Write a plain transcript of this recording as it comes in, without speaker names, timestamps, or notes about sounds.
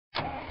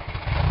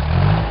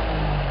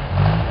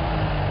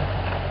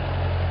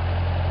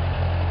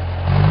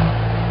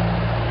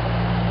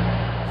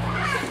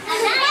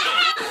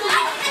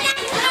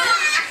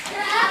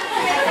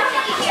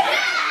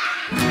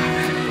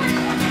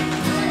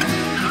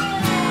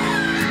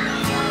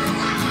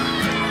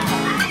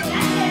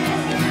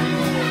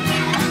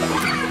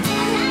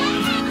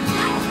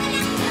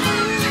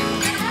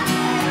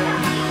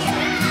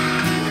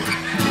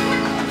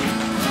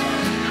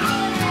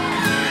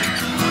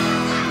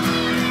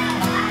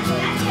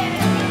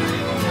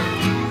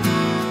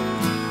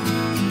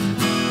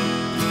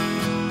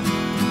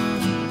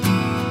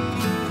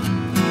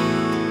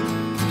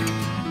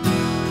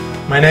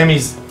name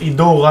is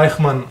Ido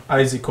Reichman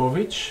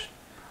Isakovich.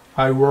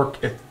 I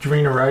work at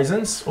Green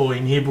Horizons, or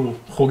in Hebrew,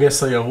 Choge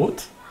Sayarut,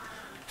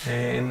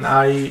 and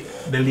I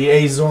the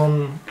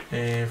liaison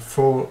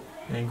for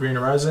Green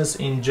Horizons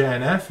in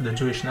JNF, the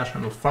Jewish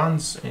National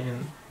Funds in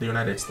the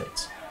United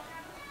States.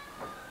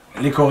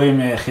 לי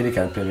קוראים חיליק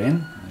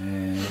אלפרין,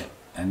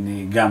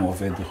 אני גם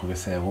עובד בחוגי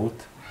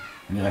סיירות,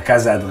 אני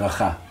רכז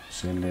ההדרכה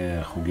של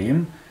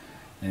החוגים,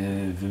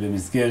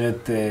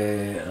 ובמסגרת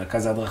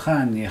רכז ההדרכה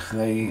אני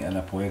אחראי על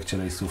הפרויקט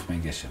של האיסוף מי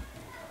גשם.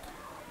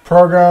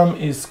 Program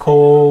is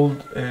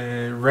called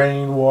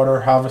Rainwater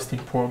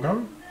Harvesting Program.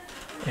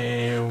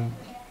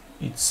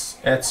 It's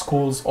at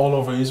schools all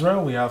over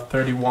Israel. We have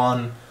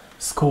 31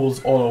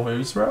 schools all over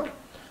Israel.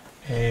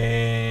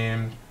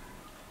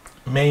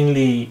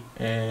 Mainly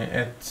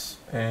at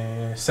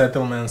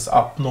settlements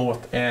up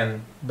north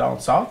and down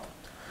south.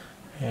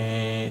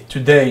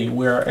 Today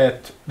we are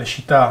at the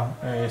Shita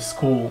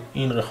school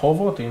in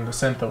Rehovot, in the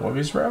center of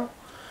Israel.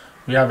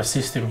 We have a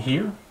system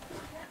here,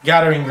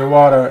 gathering the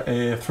water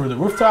through the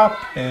rooftop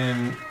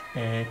and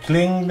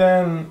cleaning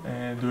them,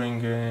 doing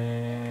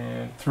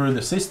through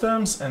the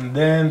systems, and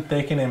then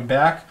taking them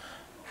back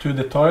to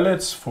the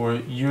toilets for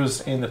use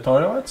in the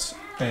toilets.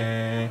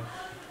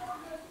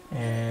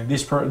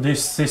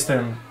 This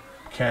system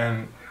can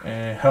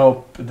help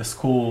the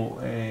school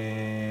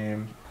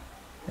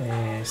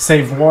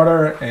save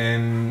water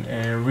and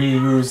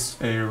reuse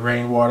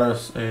rainwater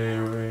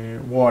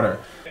water.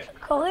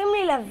 קוראים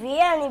לי לוי,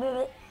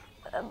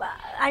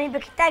 אני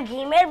בכיתה ג'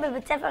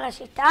 בבית ספר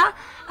השיטה.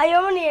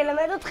 היום אני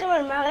אלמד אתכם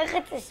על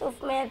מערכת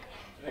איסוף מי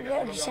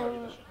גשם.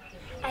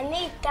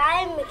 אני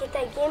טיים בכיתה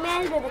ג'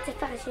 בבית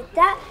ספר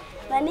השיטה,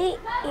 ואני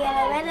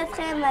אלמד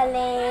אתכם על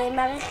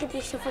מערכת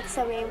איסוף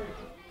הקסמים.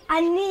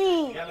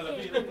 אני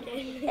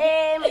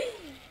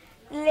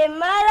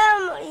למעלה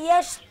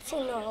יש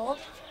צינור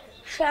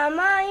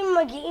שהמים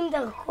מגיעים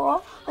דרכו,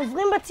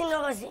 עוברים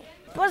בצינור הזה.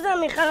 פה זה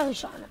המכל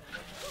הראשון.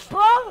 פה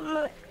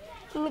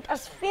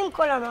מתאספים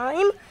כל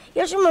המים,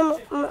 יש שם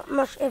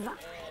משאבה.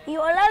 היא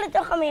עולה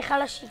לתוך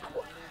המכל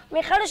השיקוע.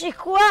 מכל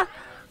השיקוע,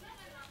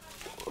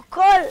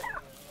 כל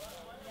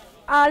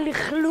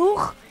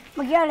הלכלוך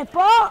מגיע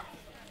לפה,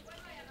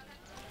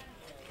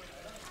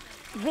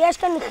 ויש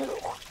כאן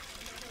לכלוך.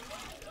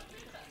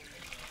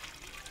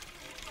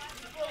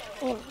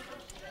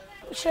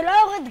 כשלא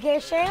יורד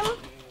גשם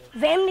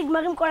והם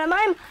נגמרים כל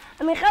המים,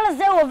 המכל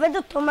הזה הוא עובד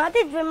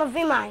אוטומטית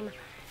ומביא מים.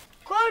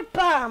 כל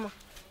פעם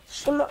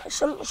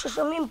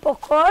ששומעים פה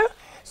קול,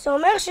 זה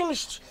אומר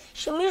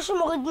שמישהו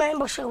מוריד מים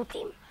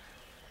בשירותים.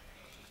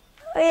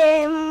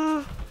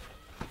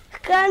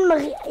 כאן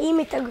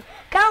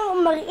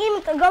מראים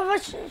את הגובה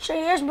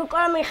שיש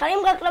בכל המכלים,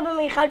 רק לא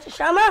במכל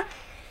ששמה.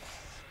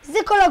 זה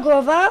כל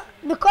הגובה,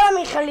 בכל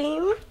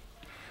המכלים,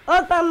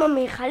 עוד פעם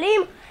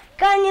במכלים.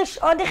 כאן יש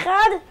עוד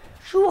אחד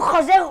שהוא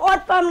חוזר עוד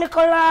פעם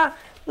לכל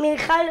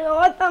המכל,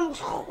 עוד פעם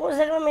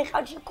חוזר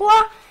למכל שיקוע,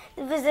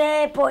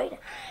 וזה פועל.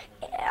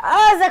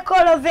 אז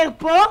הכל עובר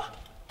פה,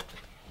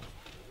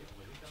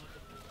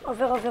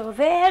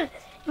 עובר,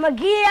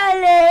 מגיע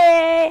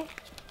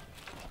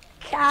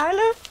לכאן,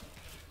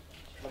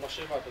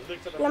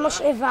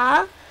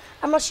 למשאבה.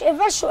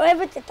 המשאבה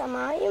שואבת את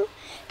המים,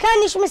 כאן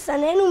יש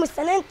מסנן, הוא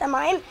מסנן את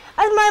המים,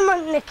 אז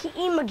מים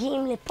נקיים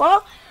מגיעים לפה,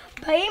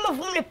 באים,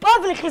 עוברים לפה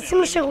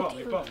ונכנסים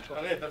לשירותים.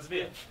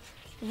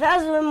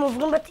 ואז הם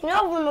עוברים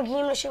בתינור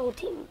ומגיעים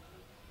לשירותים.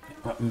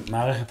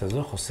 המערכת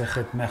הזו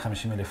חוסכת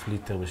 150,000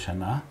 ליטר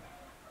בשנה.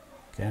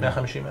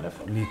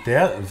 150,000?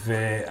 ליטר,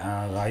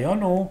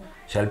 והרעיון הוא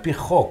שעל פי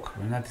חוק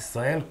במדינת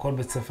ישראל, כל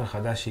בית ספר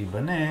חדש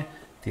שייבנה,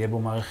 תהיה בו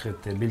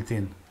מערכת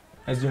built-in.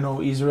 As you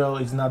know, Israel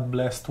is not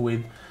blessed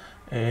with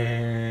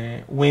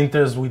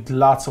winters with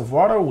lots of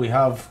water. We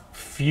have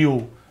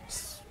few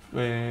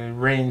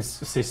rain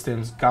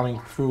systems coming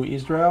through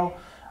Israel,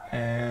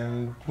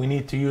 and we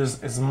need to use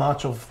as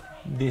much of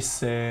this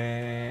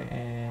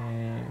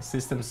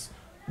systems,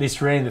 this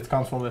rain that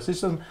comes from the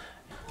system.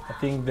 I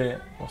think the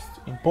most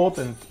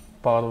important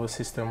part of the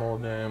system, or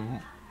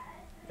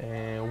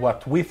what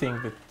we think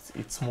that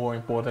it's more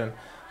important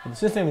for the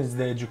system, is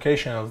the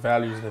educational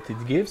values that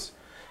it gives.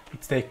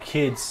 It takes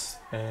kids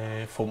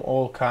from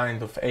all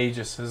kinds of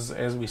ages,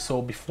 as we saw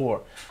before,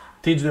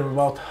 teach them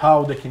about how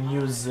they can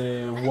use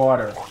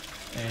water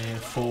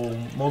for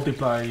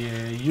multiply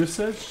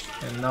usage,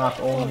 and not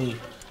only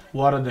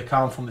water that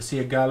comes from the Sea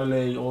of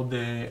Galilee or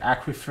the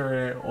aquifer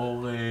or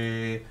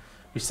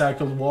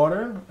recycled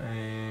water,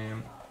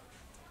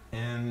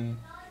 and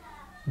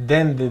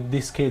then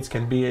these kids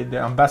can be the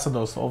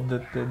ambassadors of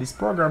this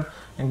program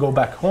and go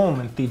back home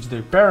and teach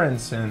their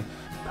parents and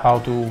how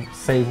to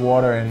save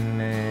water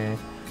and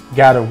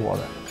gather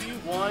water.